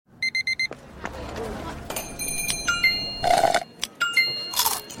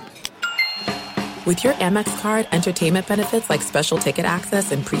With your Amex card, entertainment benefits like special ticket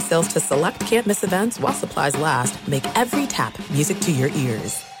access and pre-sales to select can't-miss events while supplies last make every tap music to your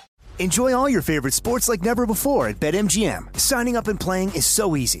ears. Enjoy all your favorite sports like never before at BetMGM. Signing up and playing is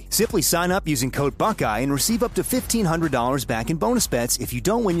so easy. Simply sign up using code Buckeye and receive up to $1,500 back in bonus bets if you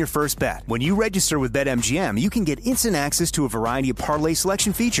don't win your first bet. When you register with BetMGM, you can get instant access to a variety of parlay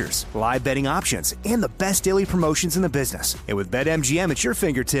selection features, live betting options, and the best daily promotions in the business. And with BetMGM at your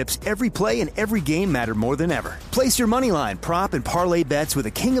fingertips, every play and every game matter more than ever. Place your moneyline, prop, and parlay bets with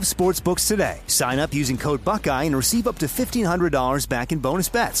the king of sportsbooks today. Sign up using code Buckeye and receive up to $1,500 back in bonus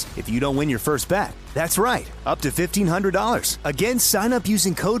bets if you don't win your first bet. That's right, up to $1,500. Again, sign up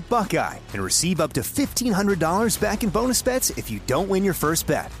using code Buckeye and receive up to $1,500 back in bonus bets if you don't win your first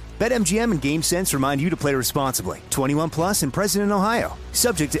bet. BetMGM and GameSense remind you to play responsibly. 21 plus and present in Ohio.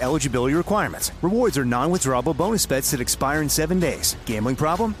 Subject to eligibility requirements. Rewards are non-withdrawable bonus bets that expire in 7 days. Gambling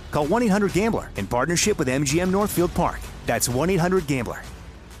problem? Call 1-800-GAMBLER in partnership with MGM Northfield Park. That's 1-800-GAMBLER.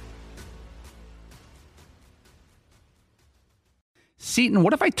 Seton,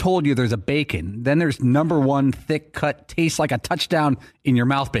 what if I told you there's a bacon, then there's number one thick cut, tastes like a touchdown in your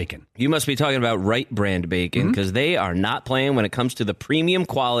mouth bacon? You must be talking about Wright brand bacon, because they are not playing when it comes to the premium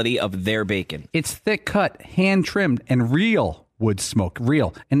quality of their bacon. It's thick cut, hand trimmed, and real wood smoke,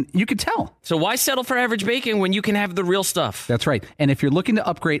 real. And you can tell. So why settle for average bacon when you can have the real stuff? That's right. And if you're looking to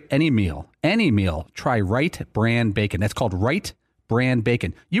upgrade any meal, try Wright brand bacon. That's called Wright brand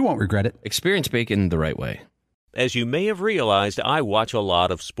bacon. You won't regret it. Experience bacon the right way. As you may have realized, I watch a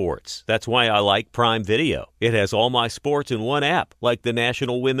lot of sports. That's why I like Prime Video. It has all my sports in one app, like the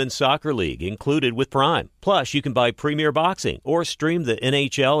National Women's Soccer League, included with Prime. Plus, you can buy Premier Boxing or stream the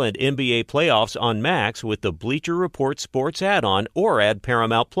NHL and NBA playoffs on Max with the Bleacher Report Sports add-on, or add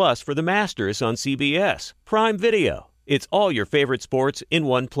Paramount Plus for the Masters on CBS. Prime Video. It's all your favorite sports in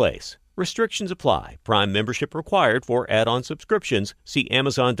one place. Restrictions apply. Prime membership required for add-on subscriptions. See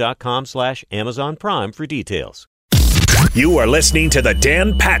Amazon.com/Amazon Prime for details. You are listening to the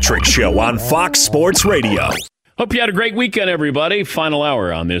Dan Patrick Show on Fox Sports Radio. Hope you had a great weekend, everybody. Final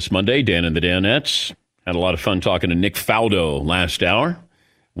hour on this Monday. Dan and the Danettes. Had a lot of fun talking to Nick Faldo last hour.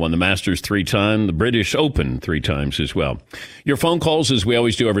 Won the Masters 3 times, the British Open 3 times as well. Your phone calls, as we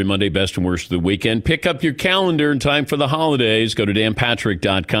always do every Monday, best and worst of the weekend. Pick up your calendar in time for the holidays. Go to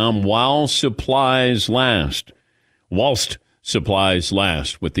danpatrick.com while supplies last. Whilst supplies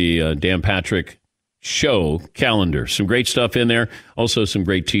last with the Dan Patrick Show calendar. Some great stuff in there. Also some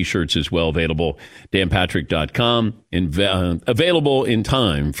great T-shirts as well available. danpatrick.com. Available in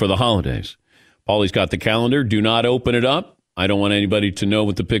time for the holidays. Paulie's got the calendar. Do not open it up. I don't want anybody to know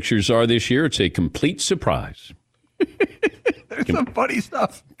what the pictures are this year. It's a complete surprise. There's some funny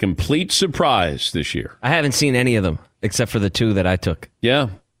stuff. Complete surprise this year. I haven't seen any of them except for the 2 that I took. Yeah.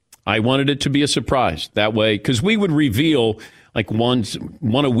 I wanted it to be a surprise that way, because we would reveal like one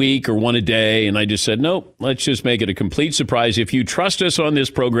a week or one a day. And I just said, nope, let's just make it a complete surprise. If you trust us on this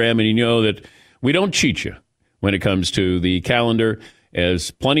program and you know that we don't cheat you when it comes to the calendar,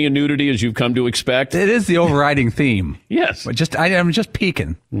 as plenty of nudity as you've come to expect. It is the overriding theme. Yes. But I'm just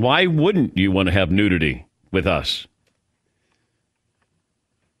peeking. Why wouldn't you want to have nudity with us?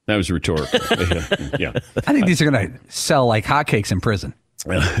 That was rhetorical. Yeah. I think these are going to sell like hotcakes in prison.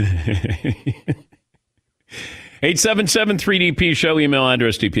 877-3DP show, email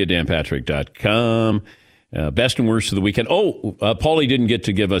address dp@danpatrick.com. Best and worst of the weekend. Paulie didn't get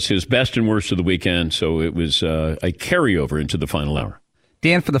to give us his best and worst of the weekend, so it was a carryover into the final hour.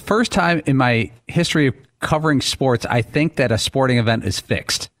 Dan, for the first time in my history of covering sports, I think that a sporting event is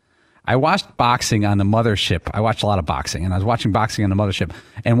fixed. I watched boxing on the mothership. I watched a lot of boxing, and I was watching boxing on the mothership.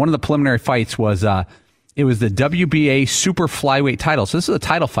 And one of the preliminary fights was it was the WBA super flyweight title. So this is a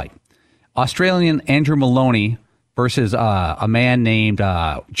title fight. Australian Andrew Maloney versus a man named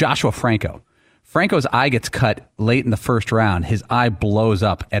Joshua Franco. Franco's eye gets cut late in the first round. His eye blows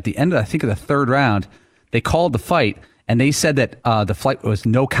up. At the end of, I think, of the third round, they called the fight, and they said that the fight was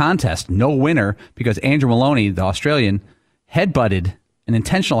no contest, no winner, because Andrew Maloney, the Australian, headbutted, an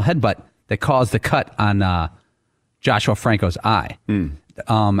intentional headbutt that caused the cut on Joshua Franco's eye.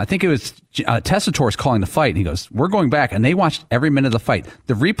 I think it was Tessitore calling the fight, and he goes, we're going back, and they watched every minute of the fight.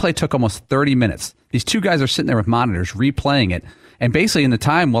 The replay took almost 30 minutes. These two guys are sitting there with monitors replaying it, and basically in the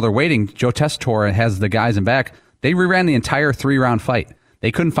time while they're waiting, Joe Tessitore has the guys in back. They reran the entire 3-round fight.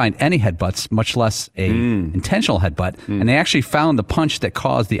 They couldn't find any headbutts, much less a intentional headbutt, and they actually found the punch that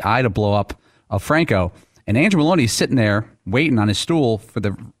caused the eye to blow up of Franco. And Andrew Maloney is sitting there waiting on his stool for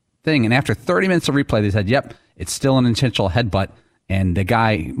the thing, and after 30 minutes of replay, they said, yep, it's still an intentional headbutt, and the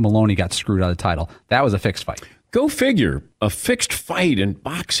guy, Maloney, got screwed out of the title. That was a fixed fight. Go figure. A fixed fight in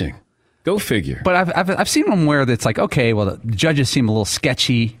boxing. Go figure. But I've seen them where it's like, okay, well, the judges seem a little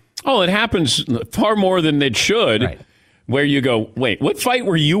sketchy. Oh, it happens far more than it should. Right. Where you go, wait, what fight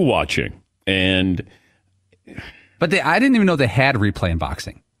were you watching? But I didn't even know they had replay in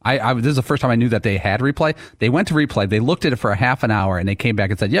boxing. This is the first time I knew that they had replay. They went to replay. They looked at it for a half an hour, and they came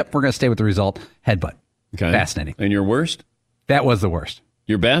back and said, yep, we're going to stay with the result. Headbutt. Okay. Fascinating. And your worst? That was the worst.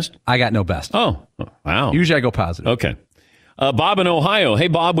 Your best? I got no best. Oh, wow. Usually I go positive. Okay. Bob in Ohio. Hey,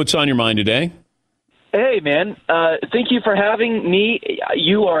 Bob, what's on your mind today? Hey, man. Thank you for having me.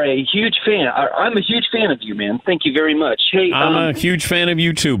 You are a huge fan. I'm a huge fan of you, man. Thank you very much. Hey, I'm a huge fan of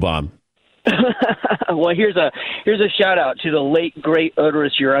you too, Bob. Well, here's a shout out to the late great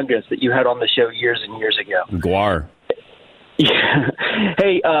Oderus Urungus that you had on the show years and years ago. Guar. Yeah.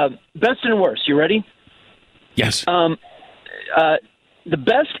 Hey, best and worst. You ready? Yes. The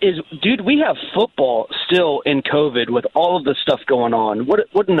best is, dude, we have football still in COVID with all of the stuff going on.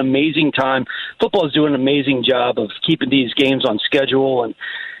 What an amazing time. Football is doing an amazing job of keeping these games on schedule.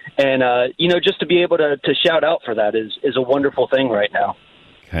 And just to be able to shout out for that is a wonderful thing right now.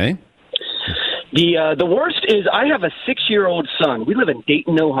 Okay. The worst is I have a 6-year-old son. We live in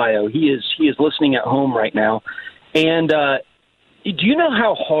Dayton, Ohio. He is listening at home right now. And do you know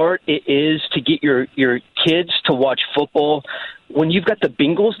how hard it is to get your kids to watch football when you've got the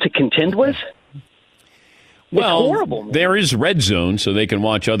Bengals to contend with? Well, it's horrible, man. There is Red Zone, so they can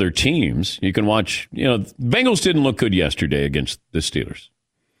watch other teams. You can watch, Bengals didn't look good yesterday against the Steelers.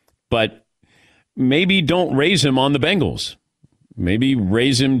 But maybe don't raise him on the Bengals. Maybe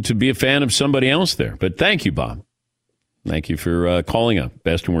raise him to be a fan of somebody else there. But thank you, Bob. Thank you for calling up.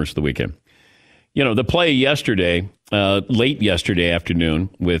 Best and worst of the weekend. The play yesterday, late yesterday afternoon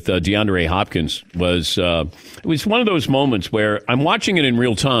with DeAndre Hopkins was it was one of those moments where I'm watching it in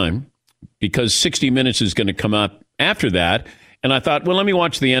real time because 60 Minutes is going to come up after that. And I thought, well, let me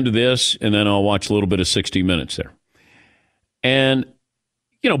watch the end of this, and then I'll watch a little bit of 60 Minutes there. And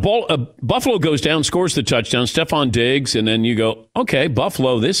Buffalo goes down, scores the touchdown, Stephon Diggs, and then you go, okay,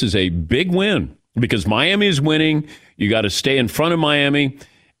 Buffalo, this is a big win because Miami is winning. You got to stay in front of Miami,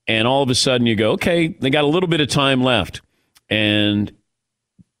 and all of a sudden you go, okay, they got a little bit of time left. And,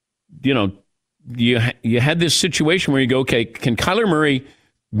 you had this situation where you go, okay, can Kyler Murray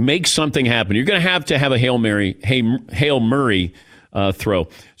make something happen? You're going to have a Hail Murray throw.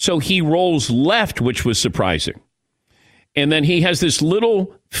 So he rolls left, which was surprising. And then he has this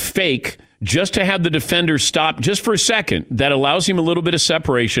little fake just to have the defender stop just for a second that allows him a little bit of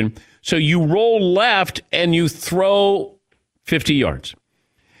separation. So you roll left and you throw 50 yards.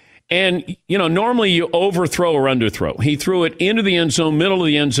 And, normally you overthrow or underthrow. He threw it into the end zone, middle of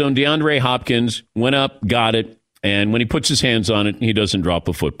the end zone. DeAndre Hopkins went up, got it. And when he puts his hands on it, he doesn't drop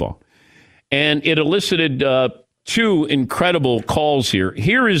a football. And it elicited two incredible calls here.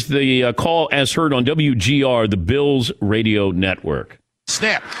 Here is the call as heard on WGR, the Bills radio network.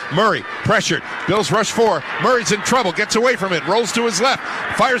 Snap. Murray pressured. Bills rush 4. Murray's in trouble. Gets away from it. Rolls to his left.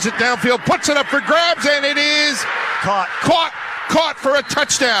 Fires it downfield. Puts it up for grabs, and it is caught for a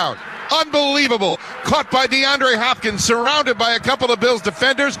touchdown. Unbelievable. Caught by DeAndre Hopkins, surrounded by a couple of Bills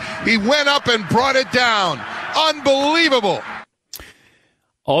defenders. He went up and brought it down. Unbelievable.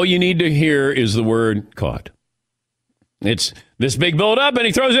 All you need to hear is the word caught. It's this big build up, and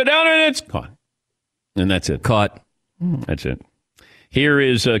he throws it down, and it's caught. And that's it. Caught. That's it. Here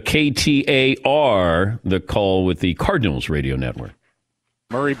is KTAR, the call with the Cardinals radio network.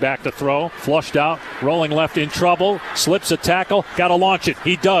 Murray back to throw, flushed out, rolling left in trouble, slips a tackle, got to launch it.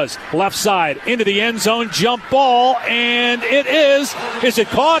 He does. Left side, into the end zone, jump ball, and it is. Is it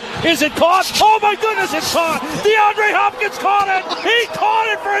caught? Is it caught? Oh my goodness, it's caught! DeAndre Hopkins caught it! He caught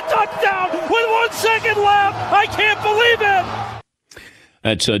it for a touchdown with 1 second left! I can't believe it!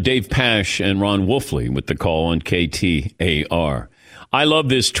 That's Dave Pasch and Ron Wolfley with the call on KTAR. I love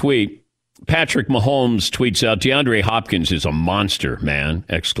this tweet. Patrick Mahomes tweets out, DeAndre Hopkins is a monster, man!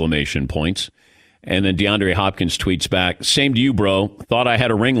 Exclamation points. And then DeAndre Hopkins tweets back, same to you, bro. Thought I had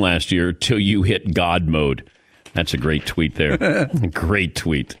a ring last year till you hit God mode. That's a great tweet there. Great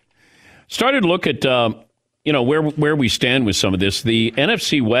tweet. Started to look at, where we stand with some of this. The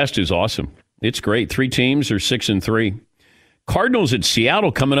NFC West is awesome. It's great. 3 teams are 6-3. Cardinals at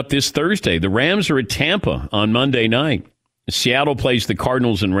Seattle coming up this Thursday. The Rams are at Tampa on Monday night. Seattle plays the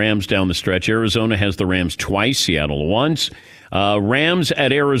Cardinals and Rams down the stretch. Arizona has the Rams twice, Seattle once. Rams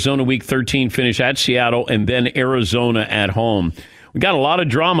at Arizona week 13 finish at Seattle, and then Arizona at home. We got a lot of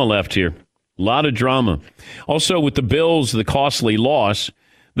drama left here. A lot of drama. Also with the Bills, the costly loss.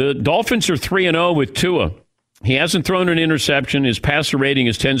 The Dolphins are 3-0 with Tua. He hasn't thrown an interception. His passer rating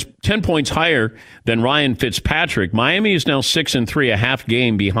is 10 points higher than Ryan Fitzpatrick. Miami is now 6-3, a half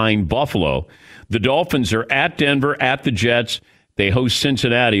game behind Buffalo. The Dolphins are at Denver, at the Jets. They host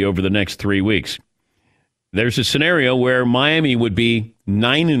Cincinnati over the next 3 weeks. There's a scenario where Miami would be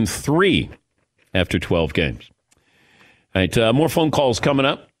 9-3 after 12 games. All right, more phone calls coming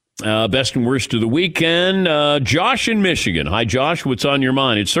up. Best and worst of the weekend. Josh in Michigan. Hi, Josh. What's on your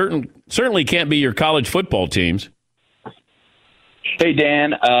mind? It certainly can't be your college football teams. Hey,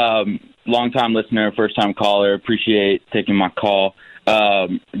 Dan. Long-time listener, first-time caller. Appreciate taking my call.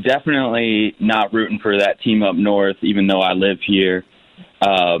 Definitely not rooting for that team up north, even though I live here.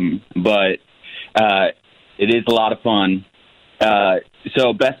 But it is a lot of fun.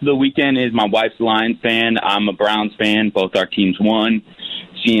 So best of the weekend is my wife's a Lions fan. I'm a Browns fan. Both our teams won.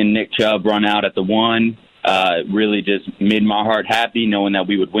 Seeing Nick Chubb run out at the 1 really just made my heart happy, knowing that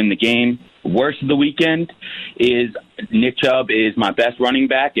we would win the game. Worst of the weekend is Nick Chubb is my best running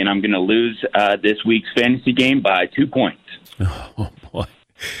back, and I'm going to lose this week's fantasy game by 2 points. Oh, boy.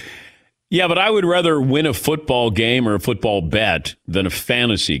 Yeah, but I would rather win a football game or a football bet than a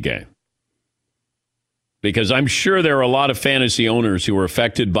fantasy game. Because I'm sure there are a lot of fantasy owners who were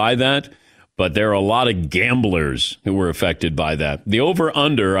affected by that, but there are a lot of gamblers who were affected by that. The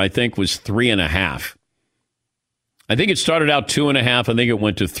over-under, I think, was 3.5. I think it started out 2.5. I think it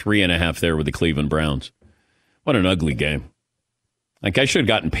went to 3.5 there with the Cleveland Browns. What an ugly game. Like, I should have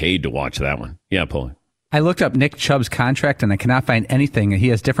gotten paid to watch that one. Yeah, Paulie. I looked up Nick Chubb's contract, and I cannot find anything. He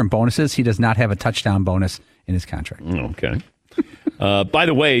has different bonuses. He does not have a touchdown bonus in his contract. Okay. By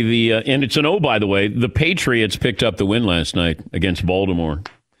the way, and it's an by the way, the Patriots picked up the win last night against Baltimore.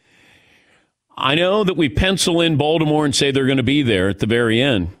 I know that we pencil in Baltimore and say they're going to be there at the very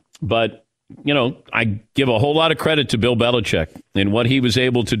end, but, you know, I give a whole lot of credit to Bill Belichick and what he was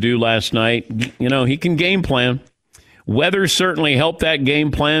able to do last night. You know, he can game plan. Weather certainly helped that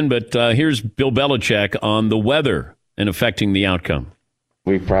game plan, but here's Bill Belichick on the weather and affecting the outcome.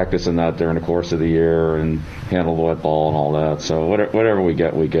 We practice in that during the course of the year and handle the wet ball and all that. So whatever we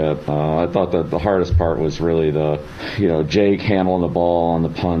get, we get. I thought that the hardest part was really Jake handling the ball on the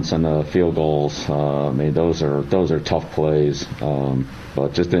punts and the field goals. I mean, those are tough plays.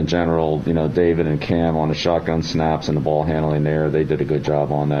 But just in general, David and Cam on the shotgun snaps and the ball handling there, they did a good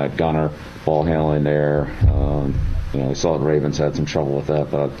job on that. Gunner, ball handling there. I saw the Ravens had some trouble with that,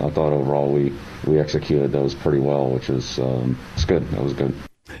 but I thought overall we executed those pretty well, which is it's good. That was good.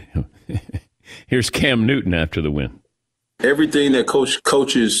 Here's Cam Newton after the win. Everything that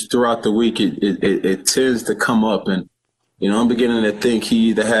coaches throughout the week, it tends to come up, and I'm beginning to think he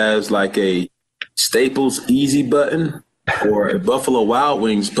either has like a Staples Easy button or a Buffalo Wild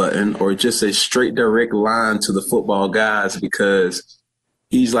Wings button, or just a straight direct line to the football guys, because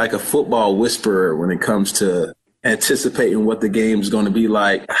he's like a football whisperer when it comes to anticipating what the game is going to be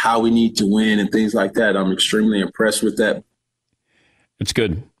like, how we need to win, and things like that. I'm extremely impressed with that. It's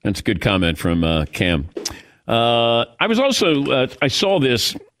good. That's a good comment from Cam. I was also, I saw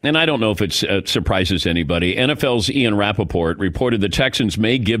this, and I don't know if it surprises anybody. NFL's Ian Rappaport reported the Texans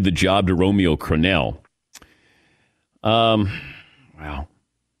may give the job to Romeo Crennel. Wow.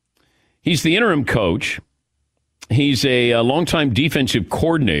 He's the interim coach. He's a longtime defensive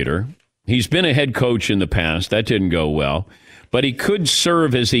coordinator. He's been a head coach in the past. That didn't go well. But he could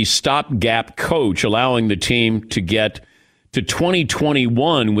serve as a stopgap coach, allowing the team to get to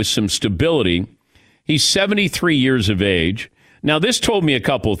 2021 with some stability. He's 73 years of age. Now, this told me a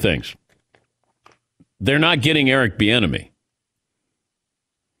couple of things. They're not getting Eric Bieniemy.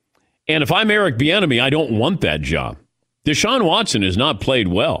 And if I'm Eric Bieniemy, I don't want that job. Deshaun Watson has not played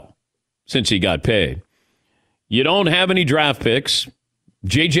well since he got paid. You don't have any draft picks.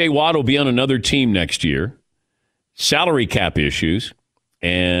 J.J. Watt will be on another team next year. Salary cap issues.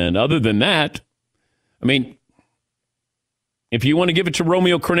 And other than that, I mean, if you want to give it to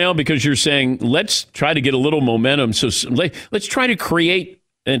Romeo Crennel because you're saying, let's try to get a little momentum. So let's try to create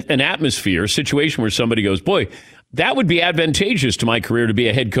an atmosphere, a situation where somebody goes, boy, that would be advantageous to my career to be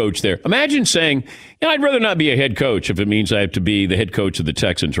a head coach there. Imagine saying, I'd rather not be a head coach if it means I have to be the head coach of the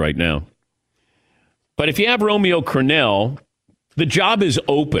Texans right now. But if you have Romeo Crennel, the job is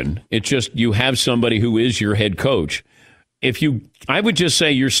open. It's just you have somebody who is your head coach. I would just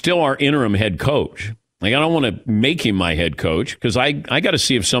say you're still our interim head coach. Like, I don't want to make him my head coach because I got to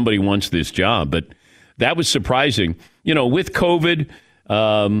see if somebody wants this job. But that was surprising. With COVID,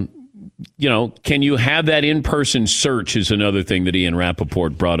 can you have that in-person search is another thing that Ian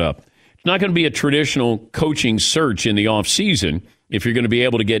Rappaport brought up. It's not going to be a traditional coaching search in the offseason if you're going to be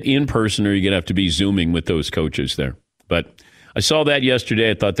able to get in person, or you're going to have to be Zooming with those coaches there. But I saw that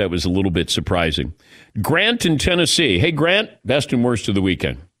yesterday. I thought that was a little bit surprising. Grant in Tennessee. Hey, Grant, best and worst of the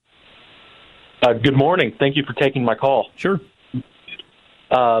weekend. Good morning. Thank you for taking my call. Sure.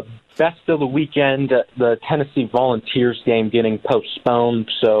 Best of the weekend, the Tennessee Volunteers game getting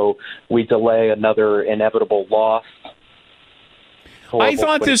postponed, so we delay another inevitable loss. I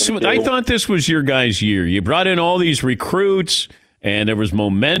thought this was your guys' year. You brought in all these recruits, and there was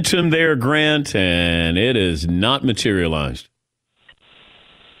momentum there, Grant, and it is not materialized.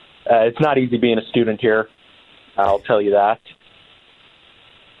 It's not easy being a student here. I'll tell you that.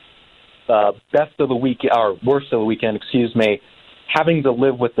 Best of the week, or worst of the weekend, excuse me. Having to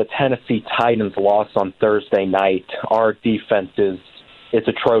live with the Tennessee Titans loss on Thursday night. Our defense it's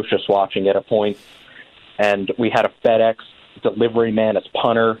atrocious watching it at points, and we had a FedEx delivery man as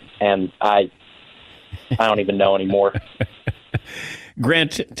punter, and I don't even know anymore.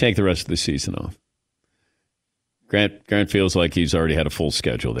 Grant, take the rest of the season off. Grant feels like he's already had a full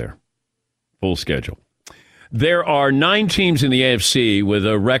schedule there. Full schedule. There are 9 teams in the AFC with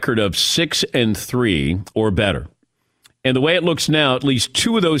a record of 6-3 or better. And the way it looks now, at least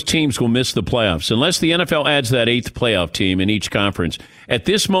 2 of those teams will miss the playoffs. Unless the NFL adds that 8th playoff team in each conference. At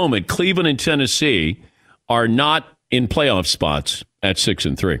this moment, Cleveland and Tennessee are not in playoff spots at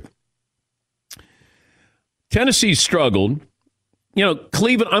 6-3. Tennessee struggled. You know,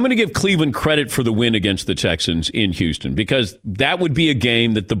 Cleveland, I'm going to give Cleveland credit for the win against the Texans in Houston because that would be a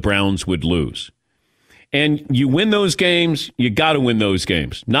game that the Browns would lose. And you win those games, you got to win those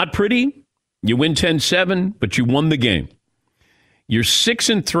games. Not pretty. You win 10-7, but you won the game. You're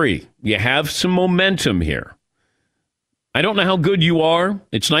 6-3. You have some momentum here. I don't know how good you are.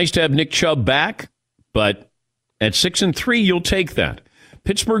 It's nice to have Nick Chubb back, but at 6-3, you'll take that.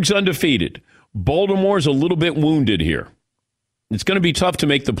 Pittsburgh's undefeated. Baltimore's a little bit wounded here. It's going to be tough to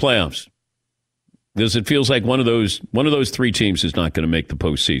make the playoffs because it feels like one of those 3 teams is not going to make the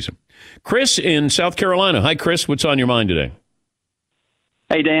postseason. Chris in South Carolina. Hi, Chris. What's on your mind today?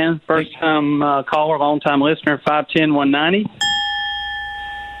 Hey, Dan. First-time caller, long-time listener, 5'10", 190.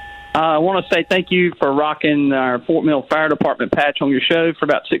 I want to say thank you for rocking our Fort Mill Fire Department patch on your show for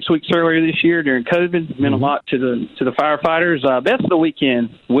about 6 weeks earlier this year during COVID. It meant a lot to the firefighters. Best of the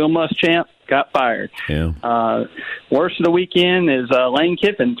weekend, Will Muschamp got fired. Yeah. Worst of the weekend is Lane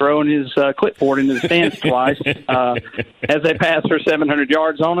Kiffin throwing his clipboard into the stands twice as they pass for 700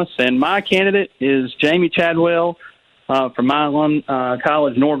 yards on us. And my candidate is Jamie Chadwell from Milan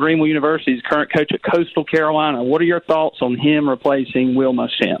College, North Greenville University's current coach at Coastal Carolina. What are your thoughts on him replacing Will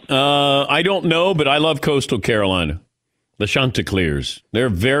Muschamp? I don't know, but I love Coastal Carolina. The Chanticleers. They're a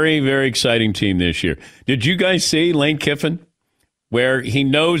very, very exciting team this year. Did you guys see Lane Kiffin? Where he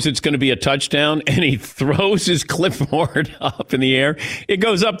knows it's going to be a touchdown, and he throws his clipboard up in the air. It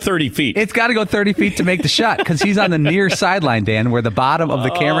goes up 30 feet. It's got to go 30 feet to make the shot because he's on the near sideline, Dan, where the bottom of the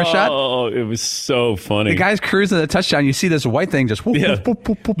camera shot. Oh, it was so funny. The guy's cruising the touchdown. You see this white thing just whoop, whoop, whoop,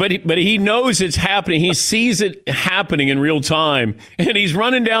 whoop, whoop. But he knows it's happening. He sees it happening in real time, and he's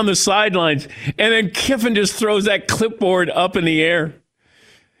running down the sidelines, and then Kiffin just throws that clipboard up in the air.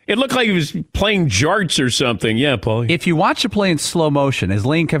 It looked like he was playing jarts or something. Yeah, Paulie. If you watch the play in slow motion, as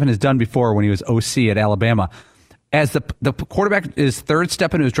Lane Kiffin has done before when he was OC at Alabama, as the quarterback is third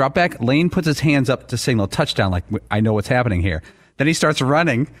step into his drop back, Lane puts his hands up to signal touchdown, like, I know what's happening here. Then he starts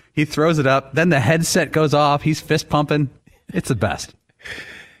running. He throws it up. Then the headset goes off. He's fist pumping. It's the best.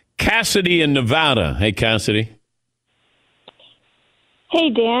 Cassidy in Nevada. Hey, Cassidy.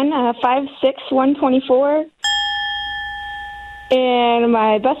 Hey, Dan. 5'6", 124. And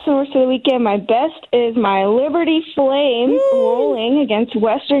my best and worst of the weekend, my best is my Liberty Flames rolling against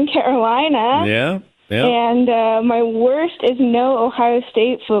Western Carolina. Yeah. And my worst is no Ohio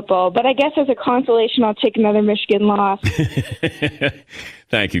State football. But I guess as a consolation, I'll take another Michigan loss.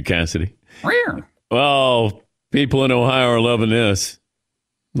 Thank you, Cassidy. Well, people in Ohio are loving this.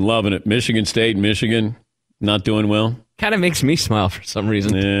 Loving it. Michigan State, Michigan, not doing well. Kind of makes me smile for some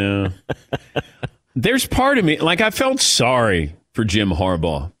reason. Yeah. There's part of me, like I felt sorry for Jim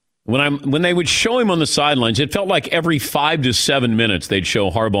Harbaugh. When they would show him on the sidelines, it felt like every 5 to 7 minutes they'd show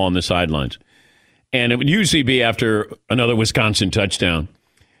Harbaugh on the sidelines. And it would usually be after another Wisconsin touchdown.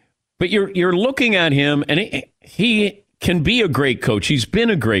 But you're looking at him, and he can be a great coach. He's been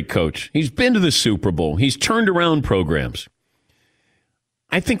a great coach. He's been to the Super Bowl. He's turned around programs.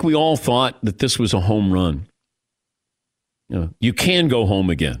 I think we all thought that this was a home run. You can go home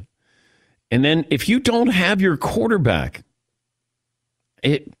again. And then if you don't have your quarterback,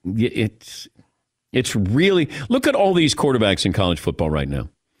 it's really, look at all these quarterbacks in college football right now.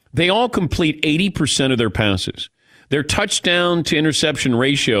 They all complete 80% of their passes. Their touchdown to interception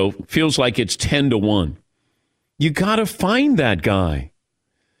ratio feels like it's 10-1. You got to find that guy.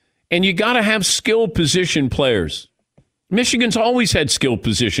 And you got to have skilled position players. Michigan's always had skilled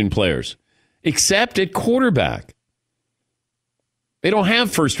position players, except at quarterback. They don't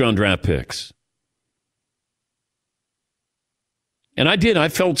have first-round draft picks. And I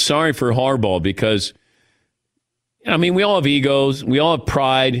felt sorry for Harbaugh because, I mean, we all have egos. We all have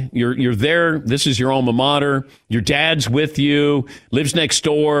pride. You're there. This is your alma mater. Your dad's with you, lives next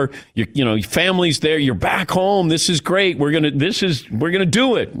door. Your family's there. You're back home. This is great. We're gonna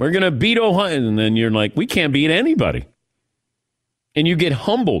do it. We're gonna beat Ohio. And then you're like, we can't beat anybody. And you get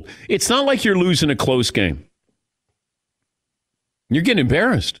humbled. It's not like you're losing a close game. You're getting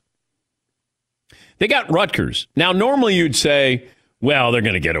embarrassed. They got Rutgers. Now, normally you'd say, well, they're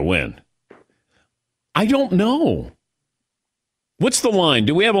going to get a win. I don't know. What's the line?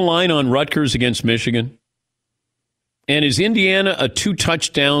 Do we have a line on Rutgers against Michigan? And is Indiana a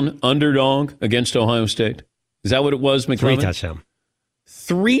 2-touchdown underdog against Ohio State? Is that what it was, McLovin? 3 touchdown.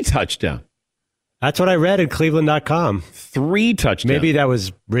 3 touchdown. That's what I read at Cleveland.com. 3 touchdowns. Maybe that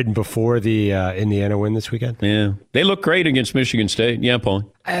was written before the Indiana win this weekend. Yeah. They look great against Michigan State. Yeah, Paul.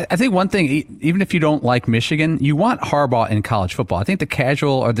 I think one thing, even if you don't like Michigan, you want Harbaugh in college football. I think the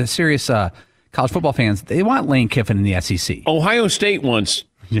casual or the serious college football fans, they want Lane Kiffin in the SEC. Ohio State wants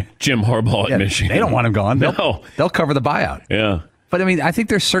Jim Harbaugh at Michigan. They don't want him gone. They'll cover the buyout. Yeah. But, I mean, I think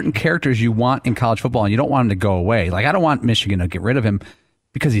there's certain characters you want in college football, and you don't want him to go away. Like, I don't want Michigan to get rid of him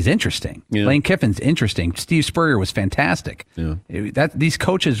because he's interesting. Yeah. Lane Kiffin's interesting. Steve Spurrier was fantastic. Yeah. These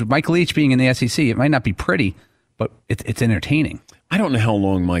coaches, Mike Leach being in the SEC, it might not be pretty, but it's entertaining. I don't know how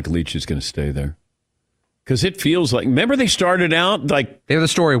long Mike Leach is going to stay there. Because it feels like, remember they started out like... They were the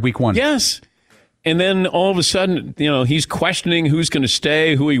story of week 1. Yes. And then all of a sudden, he's questioning who's going to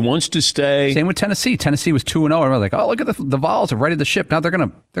stay, who he wants to stay. Same with Tennessee. Tennessee was 2-0. Everyone's like, oh, look at the Vols have righted the ship. Now they're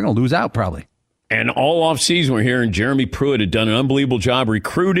gonna lose out probably. And all offseason, we're hearing Jeremy Pruitt had done an unbelievable job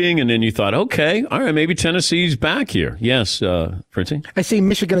recruiting, and then you thought, okay, all right, maybe Tennessee's back here. Yes, Fritzy? I see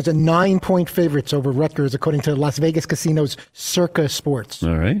Michigan as a 9-point favorites over Rutgers, according to Las Vegas Casinos Circa Sports.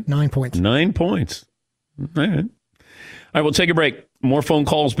 All right. 9 points. 9 points. All right. All right, we'll take a break. More phone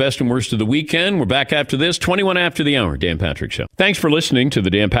calls, best and worst of the weekend. We're back after this, 21 after the hour, Dan Patrick Show. Thanks for listening to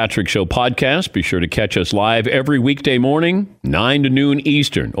the Dan Patrick Show podcast. Be sure to catch us live every weekday morning, 9 to noon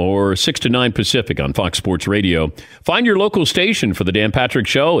Eastern or 6 to 9 Pacific on Fox Sports Radio. Find your local station for the Dan Patrick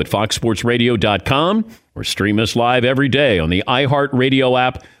Show at foxsportsradio.com or stream us live every day on the iHeartRadio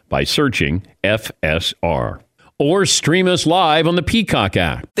app by searching FSR. Or stream us live on the Peacock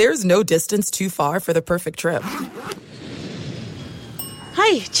app. There's no distance too far for the perfect trip.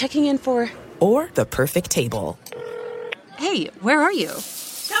 Hi, checking in for... Or the perfect table. Hey, where are you?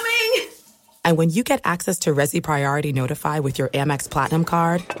 Coming! And when you get access to Resi Priority Notify with your Amex Platinum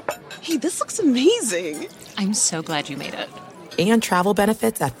card... Hey, this looks amazing. I'm so glad you made it. And travel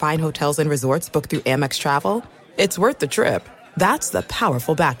benefits at fine hotels and resorts booked through Amex Travel, it's worth the trip. That's the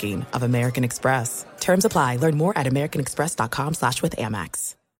powerful backing of American Express. Terms apply. Learn more at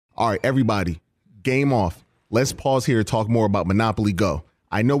americanexpress.com/withAmex. All right, everybody, game off. Let's pause here to talk more about Monopoly Go.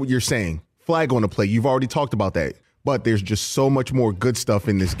 I know what you're saying. Flag on the play. You've already talked about that. But there's just so much more good stuff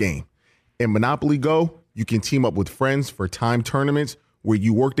in this game. In Monopoly Go, you can team up with friends for time tournaments where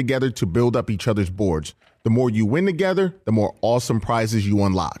you work together to build up each other's boards. The more you win together, the more awesome prizes you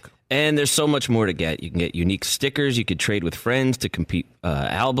unlock. And there's so much more to get. You can get unique stickers. You could trade with friends to compete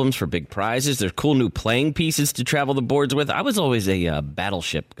albums for big prizes. There's cool new playing pieces to travel the boards with. I was always a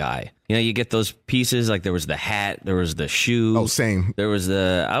Battleship guy. You get those pieces, like there was the hat, there was the shoe. Oh, same. I was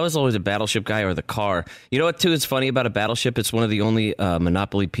always a Battleship guy, or the car. You know what, too, is funny about a Battleship? It's one of the only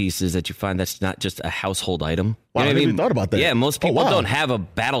Monopoly pieces that you find that's not just a household item. Wow, I never even thought about that. Yeah, most people don't have a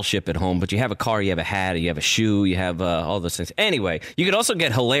Battleship at home, but you have a car, you have a hat, you have a shoe, you have all those things. Anyway, you could also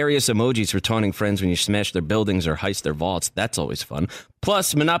get hilarious emojis for taunting friends when you smash their buildings or heist their vaults. That's always fun.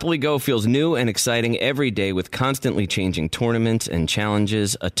 Plus, Monopoly Go feels new and exciting every day with constantly changing tournaments and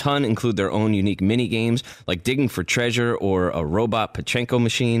challenges. A ton include their own unique mini games like digging for treasure or a robot Pachinko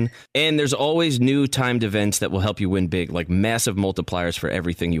machine. And there's always new timed events that will help you win big, like massive multipliers for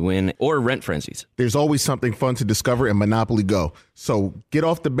everything you win or rent frenzies. There's always something fun to discover in Monopoly Go. So get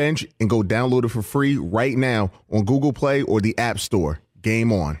off the bench and go download it for free right now on Google Play or the App Store.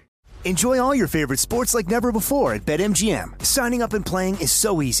 Game on. Enjoy all your favorite sports like never before at BetMGM. Signing up and playing is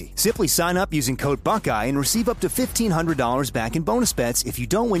so easy. Simply sign up using code Buckeye and receive up to $1,500 back in bonus bets if you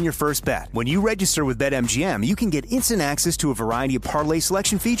don't win your first bet. When you register with BetMGM, you can get instant access to a variety of parlay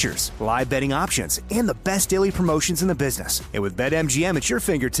selection features, live betting options, and the best daily promotions in the business. And with BetMGM at your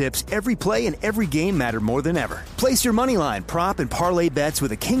fingertips, every play and every game matter more than ever. Place your moneyline, prop, and parlay bets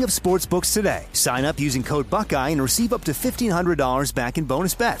with the king of sportsbooks today. Sign up using code Buckeye and receive up to $1,500 back in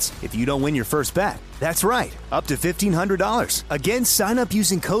bonus bets if you don't win your first bet. That's right, up to $1,500. Again, sign up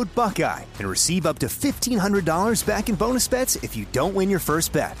using code Buckeye and receive up to $1,500 back in bonus bets if you don't win your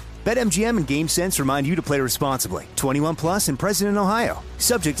first bet. BetMGM and GameSense remind you to play responsibly. 21 plus and present in Ohio.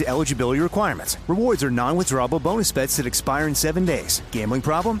 Subject to eligibility requirements. Rewards are non-withdrawable bonus bets that expire in 7 days. Gambling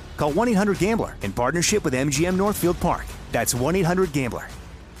problem? Call 1-800-GAMBLER in partnership with MGM Northfield Park. That's 1-800-GAMBLER.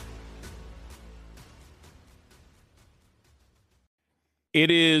 It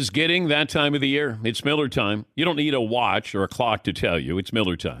is getting that time of the year. It's Miller time. You don't need a watch or a clock to tell you. It's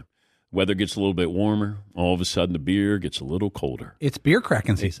Miller time. Weather gets a little bit warmer. All of a sudden, the beer gets a little colder. It's beer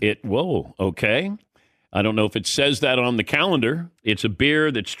cracking season. Whoa, okay. I don't know if it says that on the calendar. It's a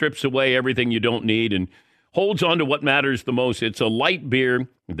beer that strips away everything you don't need and holds on to what matters the most. It's a light beer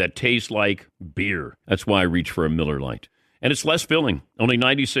that tastes like beer. That's why I reach for a Miller Lite. And it's less filling, only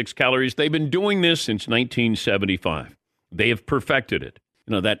 96 calories. They've been doing this since 1975. They have perfected it.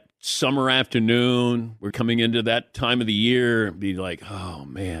 You know, that summer afternoon, we're coming into that time of the year, be like, oh,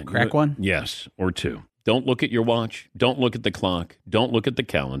 man. Crack one? Yes, or two. Don't look at your watch. Don't look at the clock. Don't look at the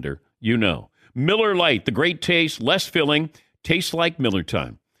calendar. You know. Miller Lite, the great taste, less filling, tastes like Miller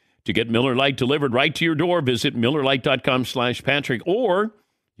time. To get Miller Lite delivered right to your door, visit MillerLite.com/Patrick, or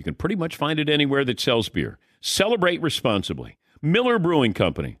you can pretty much find it anywhere that sells beer. Celebrate responsibly. Miller Brewing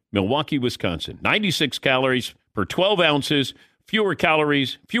Company, Milwaukee, Wisconsin. 96 calories per 12 ounces, fewer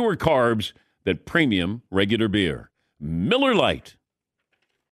calories, fewer carbs than premium regular beer. Miller Lite.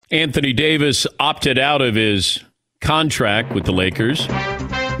 Anthony Davis opted out of his contract with the Lakers.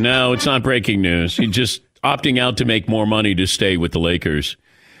 No, it's not breaking news. He's just opting out to make more money to stay with the Lakers.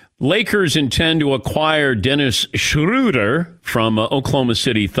 Lakers intend to acquire Dennis Schroeder from Oklahoma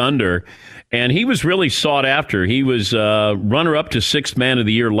City Thunder, and he was really sought after. He was runner-up to Sixth Man of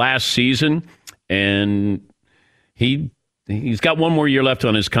the Year last season, and he's got one more year left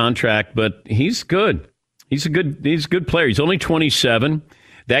on his contract, but he's good. He's a good player. He's only 27.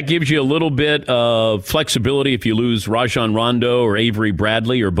 That gives you a little bit of flexibility if you lose Rajon Rondo or Avery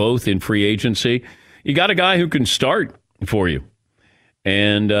Bradley or both in free agency. You got a guy who can start for you.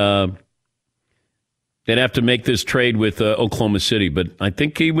 And they'd have to make this trade with Oklahoma City, but I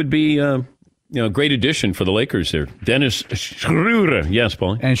think he would be a great addition for the Lakers there. Dennis Schroeder. Yes,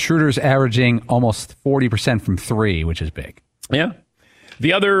 Paul. And Schroeder's averaging almost 40% from three, which is big. Yeah.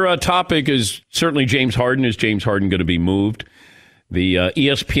 The other topic is certainly James Harden. Is James Harden going to be moved? The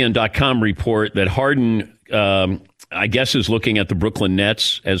ESPN.com report that Harden, I guess, is looking at the Brooklyn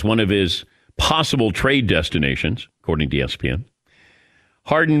Nets as one of his possible trade destinations, according to ESPN.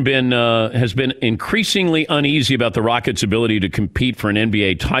 Harden has been increasingly uneasy about the Rockets' ability to compete for an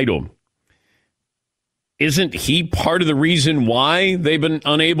NBA title. Isn't he part of the reason why they've been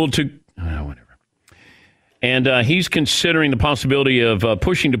unable to? Whatever. And he's considering the possibility of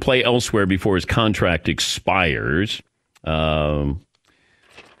pushing to play elsewhere before his contract expires. I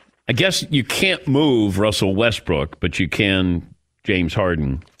guess you can't move Russell Westbrook, but you can James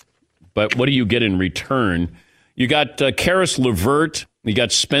Harden. But what do you get in return? You got Karis LeVert. You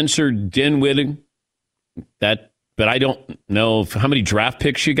got Spencer Dinwiddie. But I don't know how many draft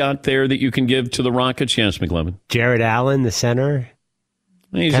picks you got there that you can give to the Rockets. Yes, McLevin. Jared Allen, the center.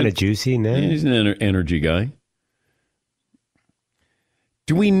 Kind of juicy, no? He's an energy guy.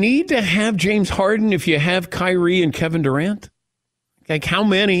 Do we need to have James Harden if you have Kyrie and Kevin Durant? Like, how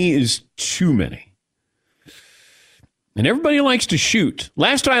many is too many? And everybody likes to shoot.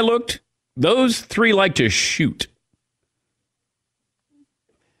 Last I looked, those three like to shoot.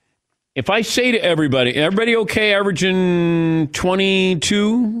 If I say to everybody okay averaging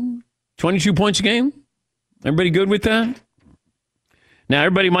 22 points a game? Everybody good with that? Now,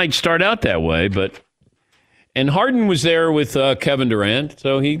 everybody might start out that way, and Harden was there with Kevin Durant,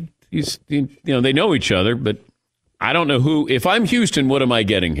 so he's they know each other, but I don't know who. If I'm Houston, what am I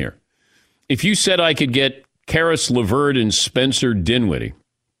getting here? If you said I could get Karis LeVert and Spencer Dinwiddie,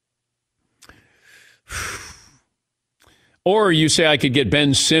 or you say I could get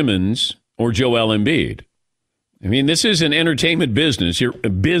Ben Simmons or Joel Embiid. I mean, this is an entertainment business. Your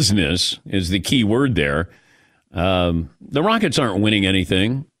business is the key word there. The Rockets aren't winning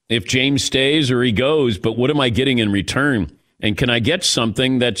anything if James stays or he goes, but what am I getting in return? And can I get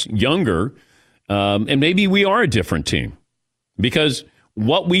something that's younger? And maybe we are a different team. Because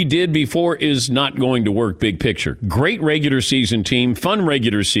what we did before is not going to work big picture. Great regular season team, fun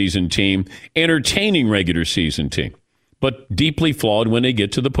regular season team, entertaining regular season team. But deeply flawed when they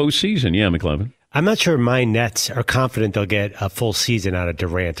get to the postseason. Yeah, McLevin. I'm not sure my Nets are confident they'll get a full season out of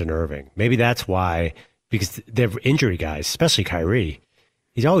Durant and Irving. Maybe that's why, because they're injury guys, especially Kyrie.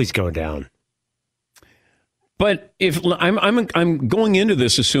 He's always going down. But if I'm going into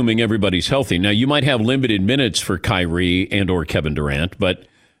this assuming everybody's healthy. Now you might have limited minutes for Kyrie and or Kevin Durant, but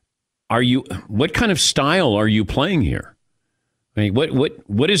what kind of style are you playing here? I mean,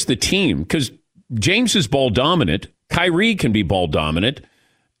 what is the team? Because James is ball dominant. Kyrie can be ball dominant.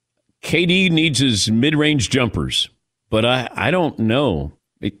 KD needs his mid-range jumpers, but I don't know.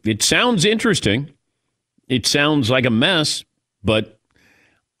 It sounds interesting. It sounds like a mess, but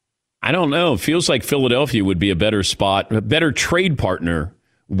I don't know. It feels like Philadelphia would be a better spot, a better trade partner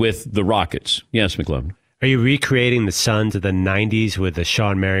with the Rockets. Yes, McLevin. Are you recreating the Suns of the 90s with the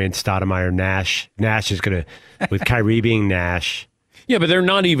Sean Marion, Stoudemire, Nash? Nash is going to, with Kyrie being Nash. Yeah, but they're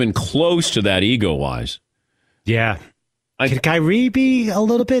not even close to that ego-wise. Yeah. Can Kyrie be a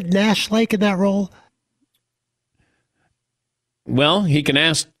little bit Nash-like in that role? Well, he can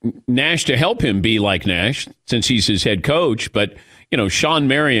ask Nash to help him be like Nash since he's his head coach, but Sean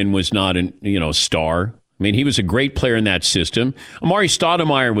Marion was not a star. I mean, he was a great player in that system. Amari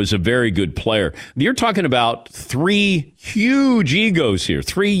Stoudemire was a very good player. You're talking about three huge egos here,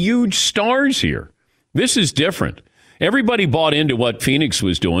 three huge stars here. This is different. Everybody bought into what Phoenix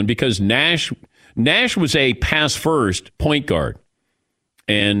was doing because Nash was a pass-first point guard.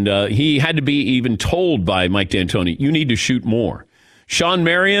 And he had to be even told by Mike D'Antoni, you need to shoot more. Sean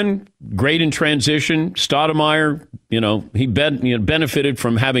Marion, great in transition. Stoudemire, he benefited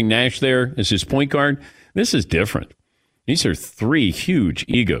from having Nash there as his point guard. This is different. These are three huge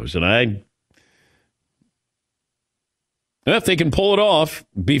egos. And if they can pull it off,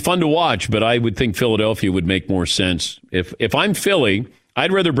 be fun to watch. But I would think Philadelphia would make more sense. If I'm Philly,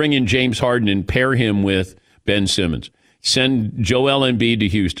 I'd rather bring in James Harden and pair him with Ben Simmons. Send Joel Embiid to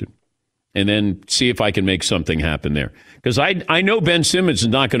Houston and then see if I can make something happen there. Because I know Ben Simmons is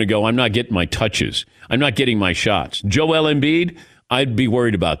not going to go, I'm not getting my touches. I'm not getting my shots. Joel Embiid, I'd be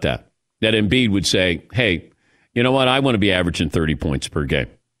worried about that. That Embiid would say, hey, you know what? I want to be averaging 30 points per game.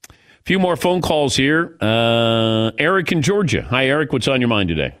 A few more phone calls here. Eric in Georgia. Hi, Eric. What's on your mind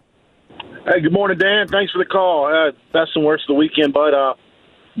today? Hey, good morning, Dan. Thanks for the call. Best and worst of the weekend, but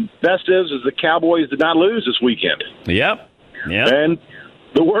best is the Cowboys did not lose this weekend. Yep. And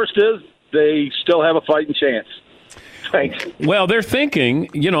the worst is they still have a fighting chance. Thanks. Well, they're thinking,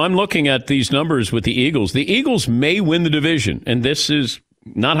 I'm looking at these numbers with the Eagles. The Eagles may win the division, and this is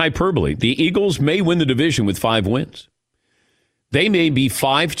not hyperbole. The Eagles may win the division with 5 wins. They may be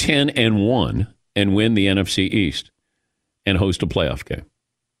 5-10-1 and win the NFC East and host a playoff game.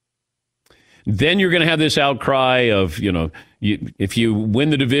 Then you're going to have this outcry of, if you win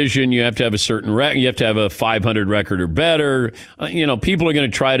the division, you have to have a certain record. You have to have a 500 record or better. People are going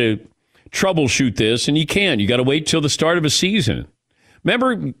to try to troubleshoot this, and you can't. You got to wait till the start of a season.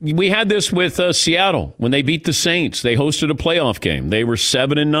 Remember, we had this with Seattle when they beat the Saints. They hosted a playoff game. They were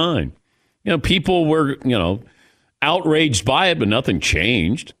 7-9. People were, outraged by it, but nothing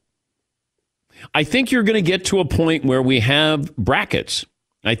changed. I think you're going to get to a point where we have brackets.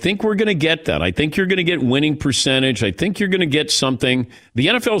 I think we're going to get that. I think you're going to get winning percentage. I think you're going to get something. The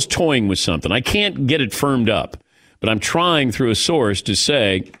NFL's toying with something. I can't get it firmed up, but I'm trying through a source to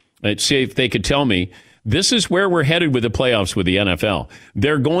see if they could tell me this is where we're headed with the playoffs with the NFL.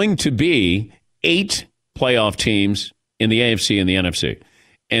 They're going to be 8 playoff teams in the AFC and the NFC.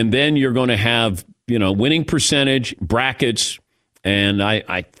 And then you're going to have, winning percentage, brackets, and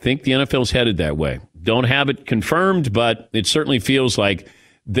I think the NFL's headed that way. Don't have it confirmed, but it certainly feels like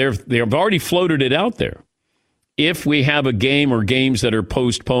they've already floated it out there. If we have a game or games that are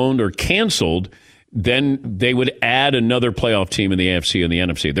postponed or canceled, then they would add another playoff team in the AFC and the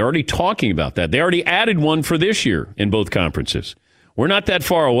NFC. They're already talking about that. They already added one for this year in both conferences. We're not that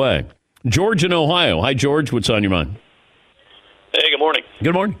far away. George in Ohio. Hi, George. What's on your mind? Hey, good morning.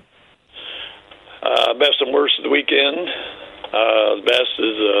 Good morning. Best and worst of the weekend. The best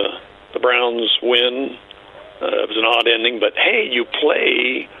is the Browns win. It was an odd ending, but hey, you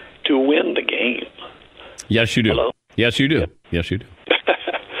play to win the game. Yes, you do. Hello? Yes, you do. Yep. Yes, you do.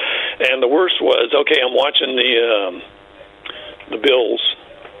 And the worst was, okay, I'm watching the Bills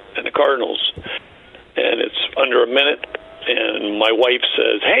and the Cardinals, and it's under a minute, and my wife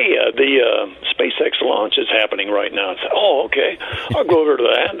says, hey, the SpaceX launch is happening right now. I said, oh, okay, I'll go over to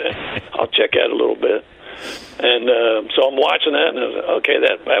that, and I'll check out a little bit. And so I'm watching that, and I was like, okay,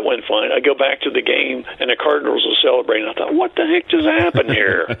 that went fine. I go back to the game, and the Cardinals are celebrating. I thought, what the heck just happened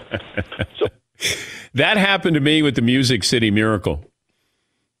here? That happened to me with the Music City Miracle.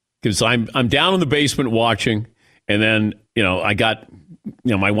 Because I'm down in the basement watching, and then,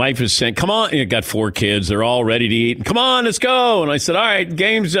 my wife is saying, come on. I got 4 kids. They're all ready to eat. Come on, let's go. And I said, all right,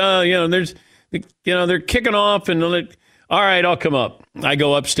 game's, they're kicking off. And all right, I'll come up. I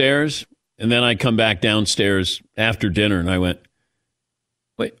go upstairs, and then I come back downstairs after dinner, and I went,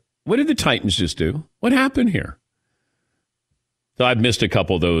 wait, what did the Titans just do? What happened here? So I've missed a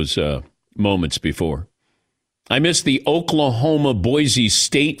couple of those moments before. I missed the Oklahoma-Boise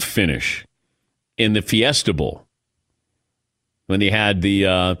State finish in the Fiesta Bowl when they had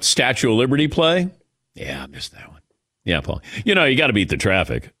the Statue of Liberty play. Yeah, I missed that one. Yeah, Paul. You got to beat the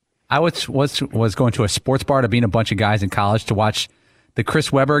traffic. I was going to a sports bar to meet a bunch of guys in college to watch the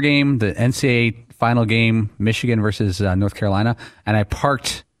Chris Webber game, the NCAA final game, Michigan versus North Carolina, and I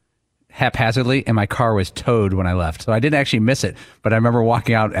parked haphazardly, and my car was towed when I left. So I didn't actually miss it, but I remember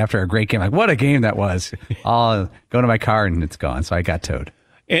walking out after a great game, like, what a game that was. I'll go to my car, and it's gone, so I got towed.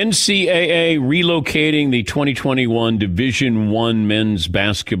 NCAA relocating the 2021 Division I men's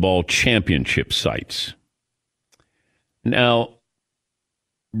basketball championship sites. Now,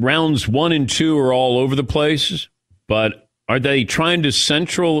 rounds 1 and 2 are all over the place, but are they trying to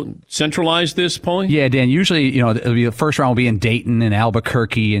centralize this point? Yeah, Dan, usually, the first round will be in Dayton and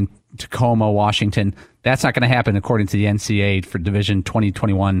Albuquerque and Tacoma, Washington. That's not going to happen according to the NCAA for Division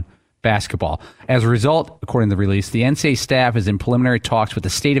 2021 basketball. As a result, according to the release, the NCAA staff is in preliminary talks with the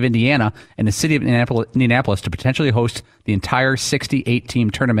state of Indiana and the city of Indianapolis to potentially host the entire 68-team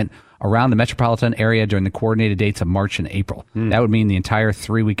tournament around the metropolitan area during the coordinated dates of March and April. That would mean the entire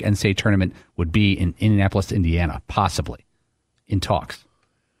 3-week NCAA tournament would be in Indianapolis, Indiana, possibly, in talks.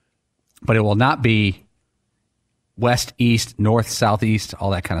 But it will not be west, east, north, southeast,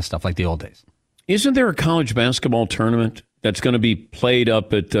 all that kind of stuff like the old days. Isn't there a college basketball tournament that's going to be played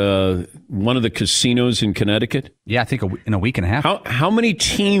up at one of the casinos in Connecticut? Yeah, I think in a week and a half. How many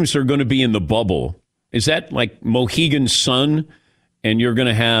teams are going to be in the bubble? Is that like Mohegan Sun, and you're going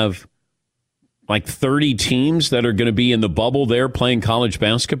to have like 30 teams that are going to be in the bubble there playing college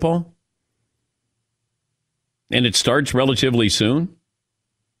basketball? And it starts relatively soon?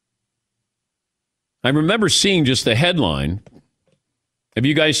 I remember seeing just the headline. Have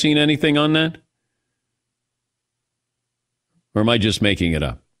you guys seen anything on that? Or am I just making it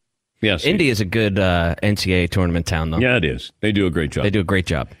up? Yes. Indy is a good NCAA tournament town, though. Yeah, it is. They do a great job. They do a great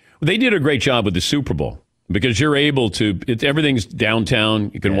job. They did a great job with the Super Bowl because you're able to, everything's downtown.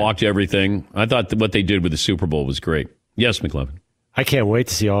 You can walk to everything. I thought that what they did with the Super Bowl was great. Yes, McLevin. I can't wait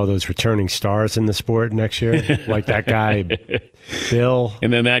to see all those returning stars in the sport next year, like that guy, Bill.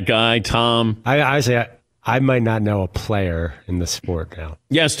 And then that guy, Tom. I might not know a player in the sport now.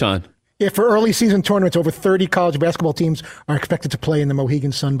 Yes, Todd. Yeah, for early season tournaments, over 30 college basketball teams are expected to play in the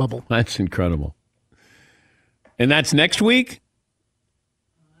Mohegan Sun bubble. That's incredible. And that's next week?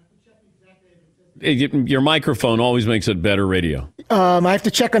 Your microphone always makes it better radio. I have to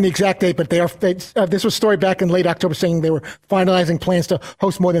check on the exact date, but this was a story back in late October saying they were finalizing plans to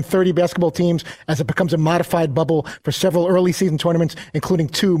host more than 30 basketball teams as it becomes a modified bubble for several early season tournaments, including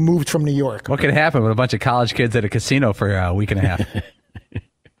 2 moved from New York. What could happen with a bunch of college kids at a casino for a week and a half?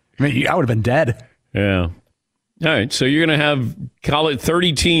 I mean, I would have been dead. Yeah. All right, so you're going to have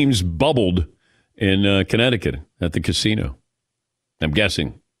 30 teams bubbled in Connecticut at the casino, I'm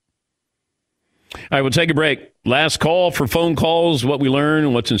guessing. All right, we'll take a break. Last call for phone calls, what we learn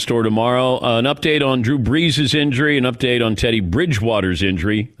and what's in store tomorrow. An update on Drew Brees' injury, an update on Teddy Bridgewater's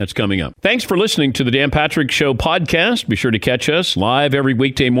injury. That's coming up. Thanks for listening to the Dan Patrick Show podcast. Be sure to catch us live every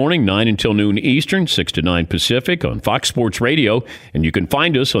weekday morning, 9 until noon Eastern, 6 to 9 Pacific on Fox Sports Radio. And you can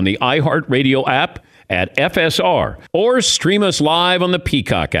find us on the iHeartRadio app at FSR or stream us live on the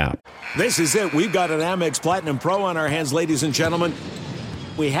Peacock app. This is it. We've got an Amex Platinum Pro on our hands, ladies and gentlemen.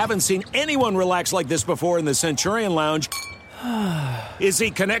 We haven't seen anyone relax like this before in the Centurion Lounge. Is he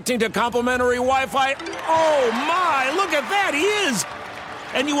connecting to complimentary Wi-Fi? Oh, my! Look at that! He is!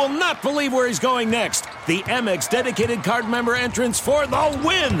 And you will not believe where he's going next. The Amex dedicated card member entrance for the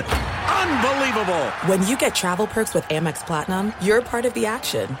win! Unbelievable! When you get travel perks with Amex Platinum, you're part of the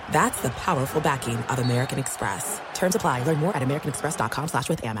action. That's the powerful backing of American Express. Terms apply. Learn more at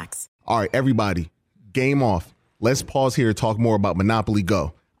americanexpress.com/withAmex. All right, everybody, game off. Let's pause here to talk more about Monopoly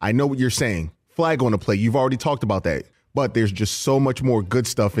Go. I know what you're saying. Flag on the play. You've already talked about that. But there's just so much more good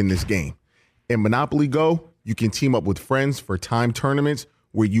stuff in this game. In Monopoly Go, you can team up with friends for time tournaments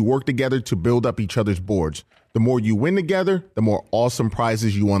where you work together to build up each other's boards. The more you win together, the more awesome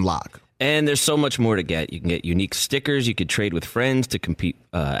prizes you unlock. And there's so much more to get. You can get unique stickers. You could trade with friends to compete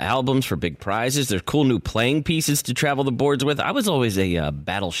albums for big prizes. There's cool new playing pieces to travel the boards with. I was always a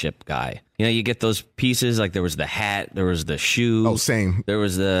Battleship guy. You know, you get those pieces, like there was the hat, there was the shoe. Oh, same.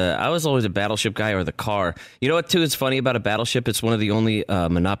 I was always a Battleship guy, or the car. You know what, too, is funny about a Battleship? It's one of the only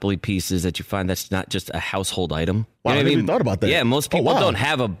Monopoly pieces that you find that's not just a household item. Wow, You know I what never even thought about that. Yeah, most people wow. don't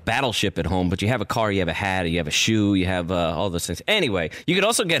have a Battleship at home, but you have a car, you have a hat, you have a shoe, you have all those things. Anyway, you could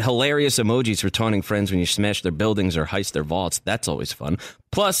also get hilarious emojis for taunting friends when you smash their buildings or heist their vaults. That's always fun.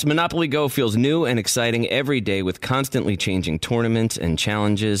 Plus, Monopoly Go feels new and exciting every day with constantly changing tournaments and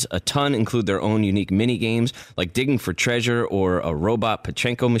challenges. A ton include their own unique mini games like digging for treasure or a robot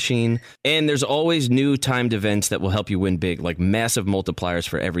Pachinko machine. And there's always new timed events that will help you win big, like massive multipliers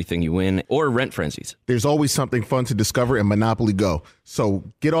for everything you win or rent frenzies. There's always something fun to discover in Monopoly Go. So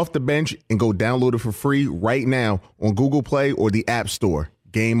get off the bench and go download it for free right now on Google Play or the App Store.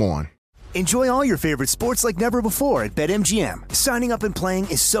 Game on. Enjoy all your favorite sports like never before at BetMGM. Signing up and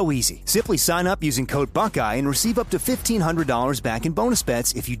playing is so easy. Simply sign up using code Buckeye and receive up to $1,500 back in bonus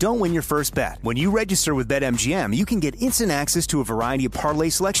bets if you don't win your first bet. When you register with BetMGM, you can get instant access to a variety of parlay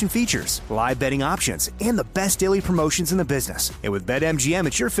selection features, live betting options, and the best daily promotions in the business. And with BetMGM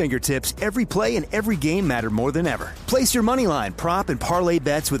at your fingertips, every play and every game matter more than ever. Place your moneyline, prop, and parlay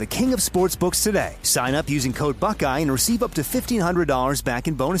bets with the king of sportsbooks today. Sign up using code Buckeye and receive up to $1,500 back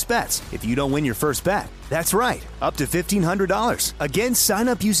in bonus bets if you don't win your first bet. That's right, up to $1,500. Again, sign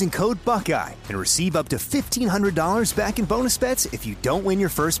up using code Buckeye and receive up to $1,500 back in bonus bets if you don't win your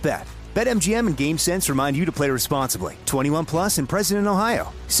first bet. BetMGM and GameSense remind you to play responsibly. 21 plus and present in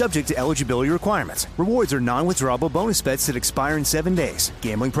Ohio. Subject to eligibility requirements. Rewards are non-withdrawable bonus bets that expire in 7 days.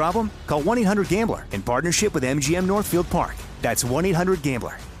 Gambling problem? Call 1-800-GAMBLER in partnership with MGM Northfield Park. That's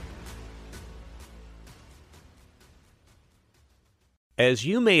 1-800-GAMBLER. As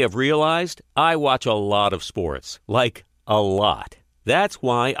you may have realized, I watch a lot of sports. Like, a lot. That's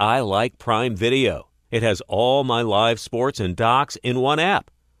why I like Prime Video. It has all my live sports and docs in one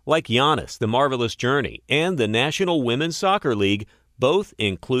app. Like Giannis, The Marvelous Journey, and the National Women's Soccer League, both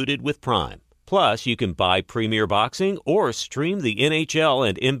included with Prime. Plus, you can buy Premier Boxing or stream the NHL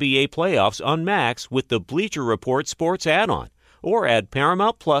and NBA playoffs on Max with the Bleacher Report Sports add-on, or add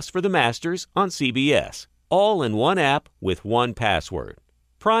Paramount Plus for the Masters on CBS. All in one app with one password.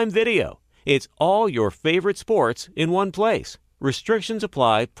 Prime Video. It's all your favorite sports in one place. Restrictions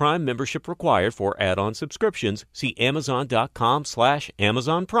apply. Prime membership required for add-on subscriptions. See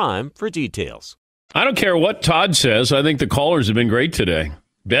Amazon.com/Amazon Prime for details. I don't care what Todd says. I think the callers have been great today.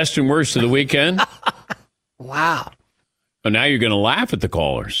 Best and worst of the weekend. Wow. But now you're going to laugh at the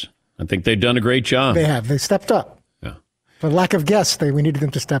callers. I think they've done a great job. They have. They stepped up. Yeah. For lack of guests, we needed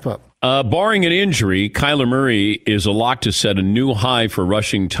them to step up. Barring an injury, Kyler Murray is a lock to set a new high for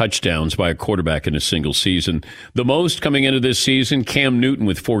rushing touchdowns by a quarterback in a single season. The most coming into this season, Cam Newton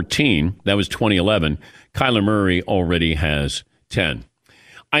with 14. That was 2011. Kyler Murray already has 10.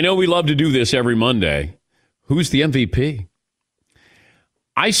 I know we love to do this every Monday. Who's the MVP?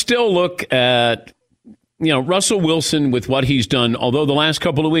 I still look at, Russell Wilson with what he's done, although the last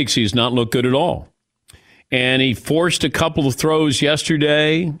couple of weeks he's not looked good at all. And he forced a couple of throws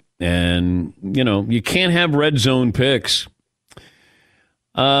yesterday. And, you can't have red zone picks.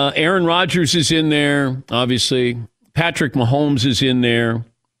 Aaron Rodgers is in there, obviously. Patrick Mahomes is in there.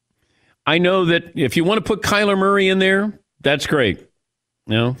 I know that if you want to put Kyler Murray in there, that's great.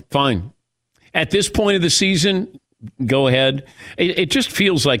 Fine. At this point of the season, go ahead. It just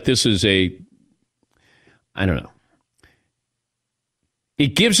feels like this is I don't know.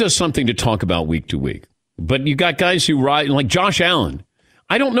 It gives us something to talk about week to week. But you got guys who ride, like Josh Allen.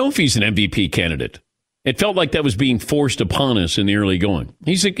 I don't know if he's an MVP candidate. It felt like that was being forced upon us in the early going.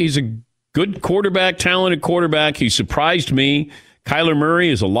 He's a good quarterback, talented quarterback. He surprised me. Kyler Murray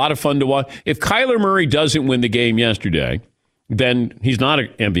is a lot of fun to watch. If Kyler Murray doesn't win the game yesterday, then he's not an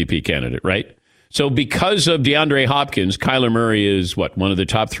MVP candidate, right? So because of DeAndre Hopkins, Kyler Murray is, one of the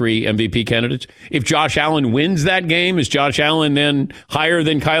top 3 MVP candidates? If Josh Allen wins that game, is Josh Allen then higher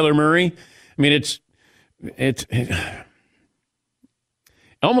than Kyler Murray? I mean, it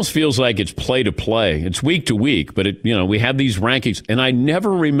almost feels like it's play to play. It's week to week, but we have these rankings, and I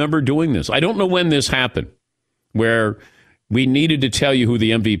never remember doing this. I don't know when this happened, where we needed to tell you who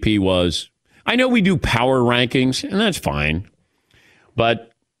the MVP was. I know we do power rankings, and that's fine,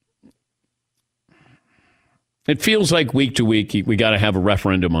 but it feels like week to week we got to have a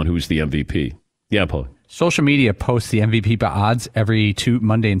referendum on who's the MVP. Yeah, Paul. Social media posts the MVP odds every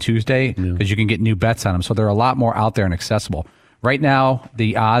Monday and Tuesday because you can get new bets on them. So there are a lot more out there and accessible. Right now,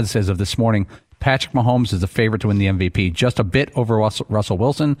 the odds as of this morning, Patrick Mahomes is the favorite to win the MVP, just a bit over Russell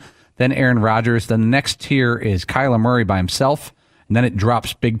Wilson. then Aaron Rodgers. Then the next tier is Kyler Murray by himself, and then it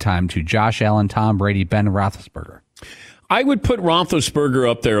drops big time to Josh Allen, Tom Brady, Ben Roethlisberger. I would put Roethlisberger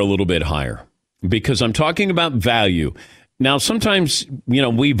up there a little bit higher because I'm talking about value. Now, sometimes,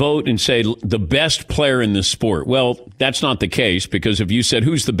 we vote and say the best player in the sport. Well, that's not the case because if you said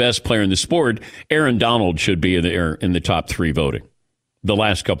who's the best player in the sport, Aaron Donald should be in the top 3 voting the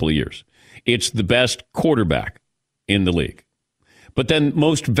last couple of years. It's the best quarterback in the league. But then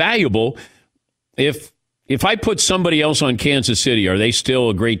most valuable, if I put somebody else on Kansas City, are they still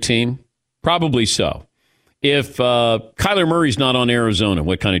a great team? Probably so. If Kyler Murray's not on Arizona,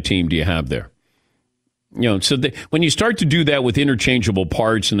 what kind of team do you have there? So when you start to do that with interchangeable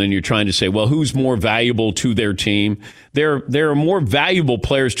parts and then you're trying to say, well, who's more valuable to their team? There are more valuable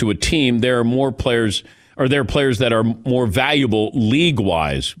players to a team. There are players that are more valuable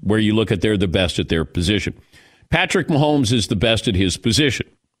league-wise where you look at they're the best at their position. Patrick Mahomes is the best at his position.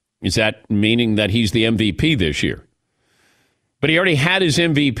 Is that meaning that he's the MVP this year? But he already had his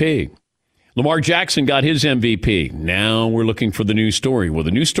MVP. Lamar Jackson got his MVP. Now we're looking for the new story. Well,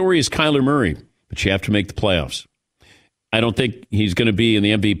 the new story is Kyler Murray, but you have to make the playoffs. I don't think he's going to be in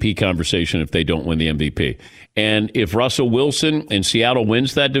the MVP conversation if they don't win the MVP. And if Russell Wilson and Seattle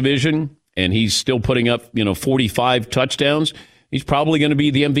wins that division and he's still putting up, 45 touchdowns, he's probably going to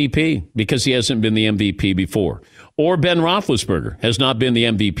be the MVP because he hasn't been the MVP before. Or Ben Roethlisberger has not been the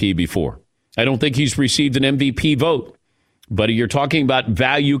MVP before. I don't think he's received an MVP vote. But you're talking about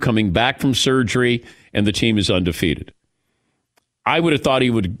value coming back from surgery, and the team is undefeated. I would have thought he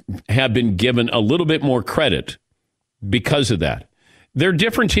would have been given a little bit more credit because of that. They're a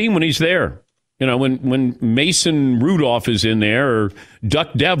different team when he's there. When Mason Rudolph is in there or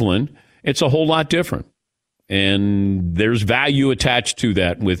Duck Devlin, it's a whole lot different. And there's value attached to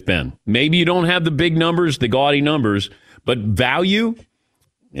that with Ben. Maybe you don't have the big numbers, the gaudy numbers, but value,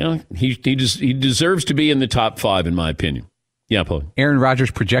 he deserves to be in the top 5, in my opinion. Yeah, Paul. Aaron Rodgers'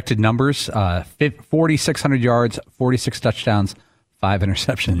 projected numbers, 4,600 yards, 46 touchdowns, 5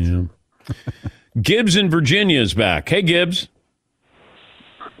 interceptions. Yeah. Gibbs in Virginia is back. Hey, Gibbs.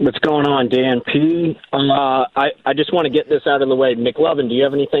 What's going on, Dan P? I just want to get this out of the way. McLovin, do you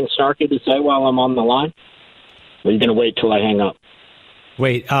have anything snarky to say while I'm on the line? Or are you going to wait till I hang up?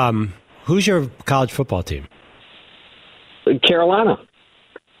 Wait, who's your college football team? Carolina.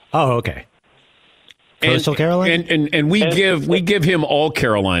 Oh, okay. Coastal Carolina? And we give him all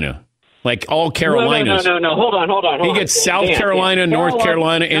Carolina. Like all Carolinas. No. Hold on. He gets South Carolina, North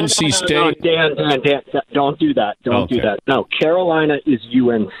Carolina, NC State. Dan, don't do that. Don't do that. No, Carolina is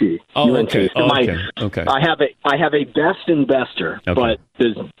UNC. Oh, UNC. okay. So Okay. I have a best investor, but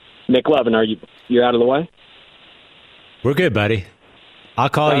does McLovin, you're out of the way? We're good, buddy. I'll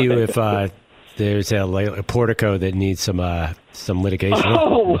call you if there's a portico that needs some litigation.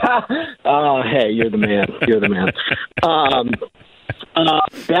 Oh, wow. Hey, you're the man.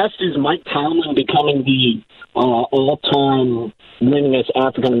 Best is Mike Tomlin becoming the all-time winningest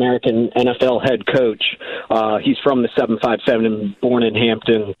African-American NFL head coach. He's from the 757, born in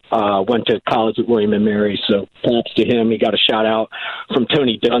Hampton, went to college at William & Mary, so props to him. He got a shout-out from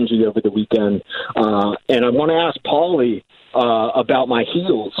Tony Dungy over the weekend. And I want to ask Paulie about my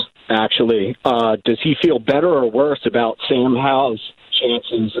Heels, actually. Does he feel better or worse about Sam Howell's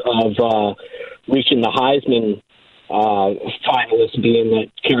chances of reaching the Heisman finalists, being that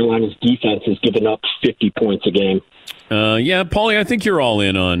Carolina's defense has given up 50 points a game? Yeah, Paulie, I think you're all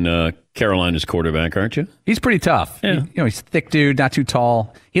in on Carolina's quarterback, aren't you? He's pretty tough. Yeah. He's a thick dude, not too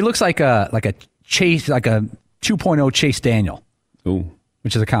tall. He looks like a 2.0 Chase Daniel. Ooh.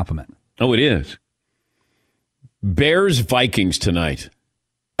 Which is a compliment. Oh, it is. Bears Vikings tonight.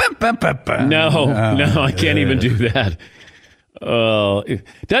 No, I can't even do that.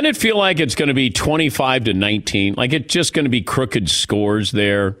 Doesn't it feel like it's going to be 25-19? Like it's just going to be crooked scores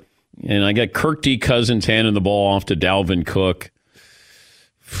there. And I got Kirk D. Cousins handing the ball off to Dalvin Cook.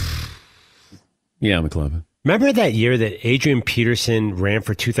 Yeah, McLovin. Remember that year that Adrian Peterson ran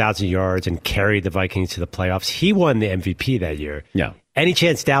for 2,000 yards and carried the Vikings to the playoffs? He won the MVP that year. Yeah. Any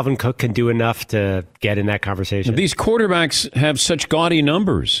chance Dalvin Cook can do enough to get in that conversation? These quarterbacks have such gaudy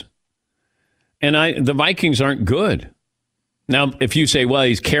numbers. And the Vikings aren't good. Now, if you say, well,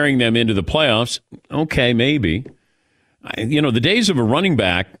 he's carrying them into the playoffs, okay, maybe. The days of a running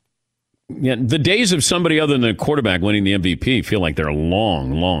back, the days of somebody other than a quarterback winning the MVP feel like they're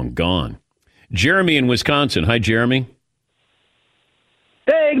long, long gone. Jeremy in Wisconsin. Hi, Jeremy.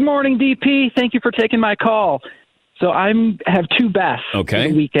 Hey, good morning, DP. Thank you for taking my call. So I have two bests for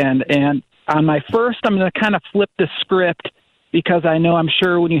the weekend. And on my first, I'm going to kind of flip the script because I'm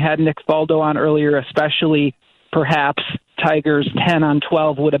sure when you had Nick Faldo on earlier, especially perhaps Tigers 10 on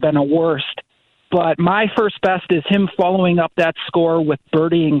 12 would have been a worst. But my first best is him following up that score with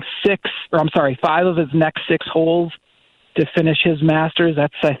birdieing 5 of his next 6 holes to finish his Masters.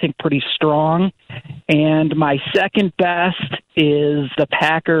 That's, I think, pretty strong. And my second best is the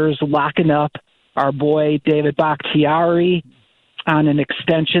Packers locking up our boy David Bakhtiari on an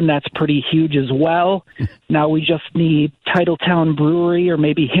extension. That's pretty huge as well. Now we just need Titletown Brewery or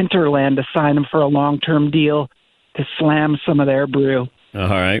maybe Hinterland to sign him for a long-term deal to slam some of their brew. All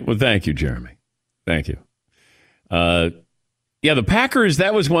right. Well, thank you, Jeremy. Thank you. The Packers,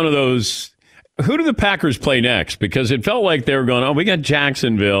 that was one of those. Who do the Packers play next? Because it felt like they were going, we got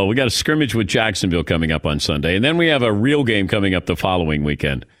Jacksonville. We got a scrimmage with Jacksonville coming up on Sunday. And then we have a real game coming up the following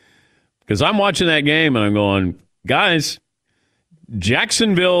weekend. Because I'm watching that game and I'm going, guys,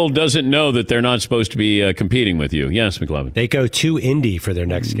 Jacksonville doesn't know that they're not supposed to be competing with you. Yes, McLovin. They go to Indy for their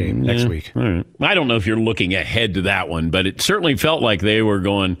next game next week. All right. I don't know if you're looking ahead to that one, but it certainly felt like they were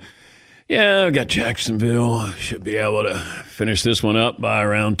going, I got Jacksonville. Should be able to finish this one up by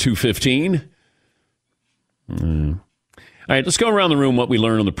around 2:15. All right, let's go around the room what we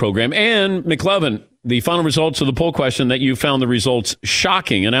learned on the program. And McLovin, the final results of the poll question that you found the results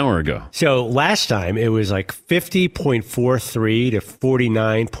shocking an hour ago. So last time it was like 50.43 to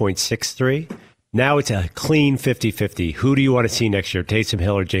 49.63. Now it's a clean 50-50. Who do you want to see next year, Taysom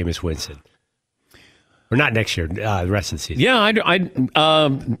Hill or Jameis Winston? Or not next year, the rest of the season. Yeah,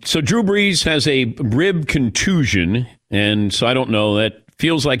 so Drew Brees has a rib contusion, and so I don't know. That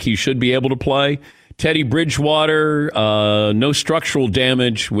feels like he should be able to play. Teddy Bridgewater, no structural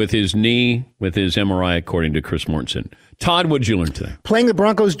damage with his knee, with his MRI, according to Chris Mortensen. Todd, what did you learn today? Playing the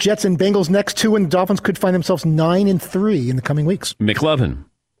Broncos, Jets, and Bengals next 2, and the Dolphins could find themselves 9-3 in the coming weeks. McLovin.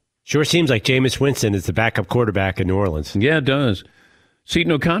 Sure seems like Jameis Winston is the backup quarterback in New Orleans. Yeah, it does.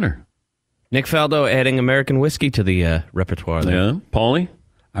 Seton O'Connor. Nick Faldo adding American whiskey to the repertoire there. Yeah. Paulie?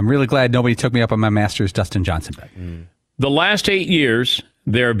 I'm really glad nobody took me up on my Masters Dustin Johnson bet. The last 8 years,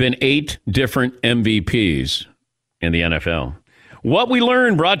 there have been 8 different MVPs in the NFL. What we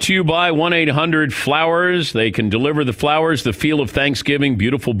learned brought to you by 1-800-Flowers. They can deliver the flowers, the feel of Thanksgiving,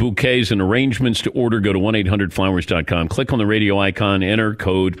 beautiful bouquets and arrangements. To order, go to 1-800-Flowers.com. Click on the radio icon, enter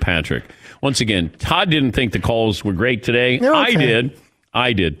code Patrick. Once again, Todd didn't think the calls were great today. Okay.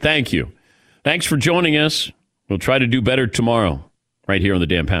 I did. Thank you. Thanks for joining us. We'll try to do better tomorrow, right here on the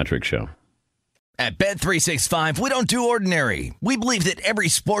Dan Patrick Show. At Bet365, we don't do ordinary. We believe that every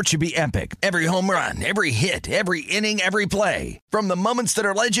sport should be epic. Every home run, every hit, every inning, every play. From the moments that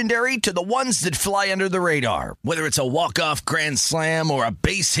are legendary to the ones that fly under the radar. Whether it's a walk-off grand slam or a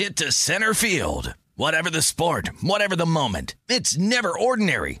base hit to center field. Whatever the sport, whatever the moment, it's never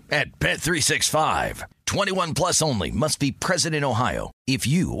ordinary at Bet365. 21 plus only. Must be present in Ohio. If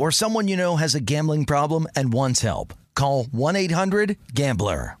you or someone you know has a gambling problem and wants help, call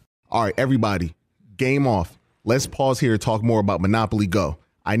 1-800-GAMBLER. All right, everybody, game off. Let's pause here to talk more about Monopoly Go.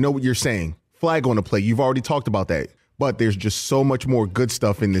 I know what you're saying. Flag on the play. You've already talked about that. But there's just so much more good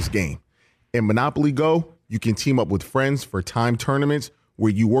stuff in this game. In Monopoly Go, you can team up with friends for timed tournaments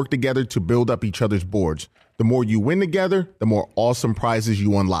where you work together to build up each other's boards. The more you win together, the more awesome prizes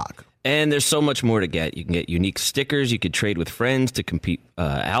you unlock. And there's so much more to get. You can get unique stickers. You could trade with friends to compete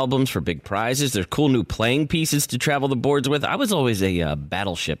albums for big prizes. There's cool new playing pieces to travel the boards with. I was always a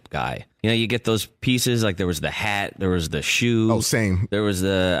Battleship guy. You know, you get those pieces, like there was the hat, there was the shoe. Oh, same. I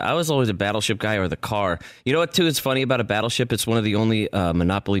was always a Battleship guy, or the car. You know what, too, is funny about a Battleship? It's one of the only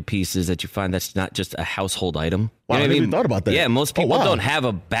Monopoly pieces that you find that's not just a household item. Wow, You know I never even thought about that. Yeah, most people wow. don't have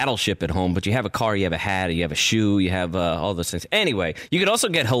a Battleship at home, but you have a car, you have a hat, you have a shoe, you have all those things. Anyway, you could also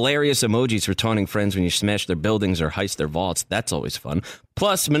get hilarious emojis for taunting friends when you smash their buildings or heist their vaults. That's always fun.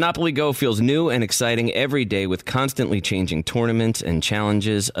 Plus, Monopoly Go feels new and exciting every day with constantly changing tournaments and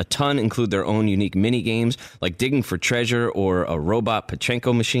challenges. A ton include their own unique mini games like digging for treasure or a robot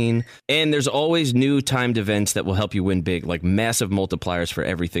Pachinko machine. And there's always new timed events that will help you win big, like massive multipliers for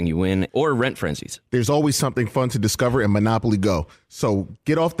everything you win or rent frenzies. There's always something fun to discover in Monopoly Go. So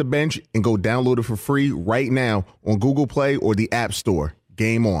get off the bench and go download it for free right now on Google Play or the App Store.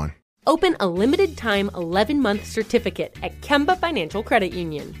 Game on. Open a limited-time 11-month certificate at Kemba Financial Credit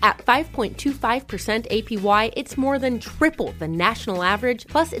Union. At 5.25% APY, it's more than triple the national average,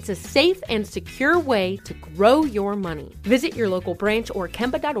 plus it's a safe and secure way to grow your money. Visit your local branch or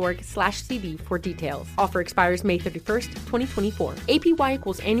kemba.org/CD for details. Offer expires May 31st, 2024. APY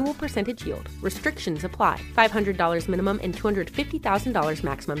equals annual percentage yield. Restrictions apply. $500 minimum and $250,000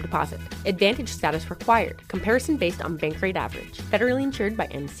 maximum deposit. Advantage status required. Comparison based on bank rate average. Federally insured by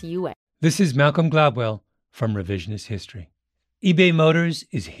NCUA. This is Malcolm Gladwell from Revisionist History. eBay Motors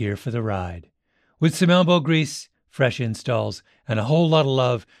is here for the ride. With some elbow grease, fresh installs, and a whole lot of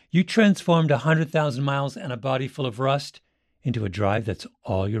love, you transformed 100,000 miles and a body full of rust into a drive that's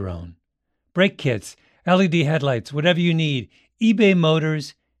all your own. Brake kits, LED headlights, whatever you need, eBay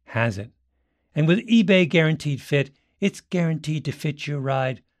Motors has it. And with eBay Guaranteed Fit, it's guaranteed to fit your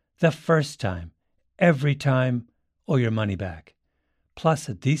ride the first time, every time, or your money back. Plus,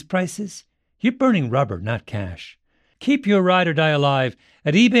 at these prices, you're burning rubber, not cash. Keep your ride or die alive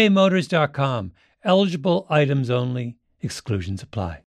at ebaymotors.com. Eligible items only. Exclusions apply.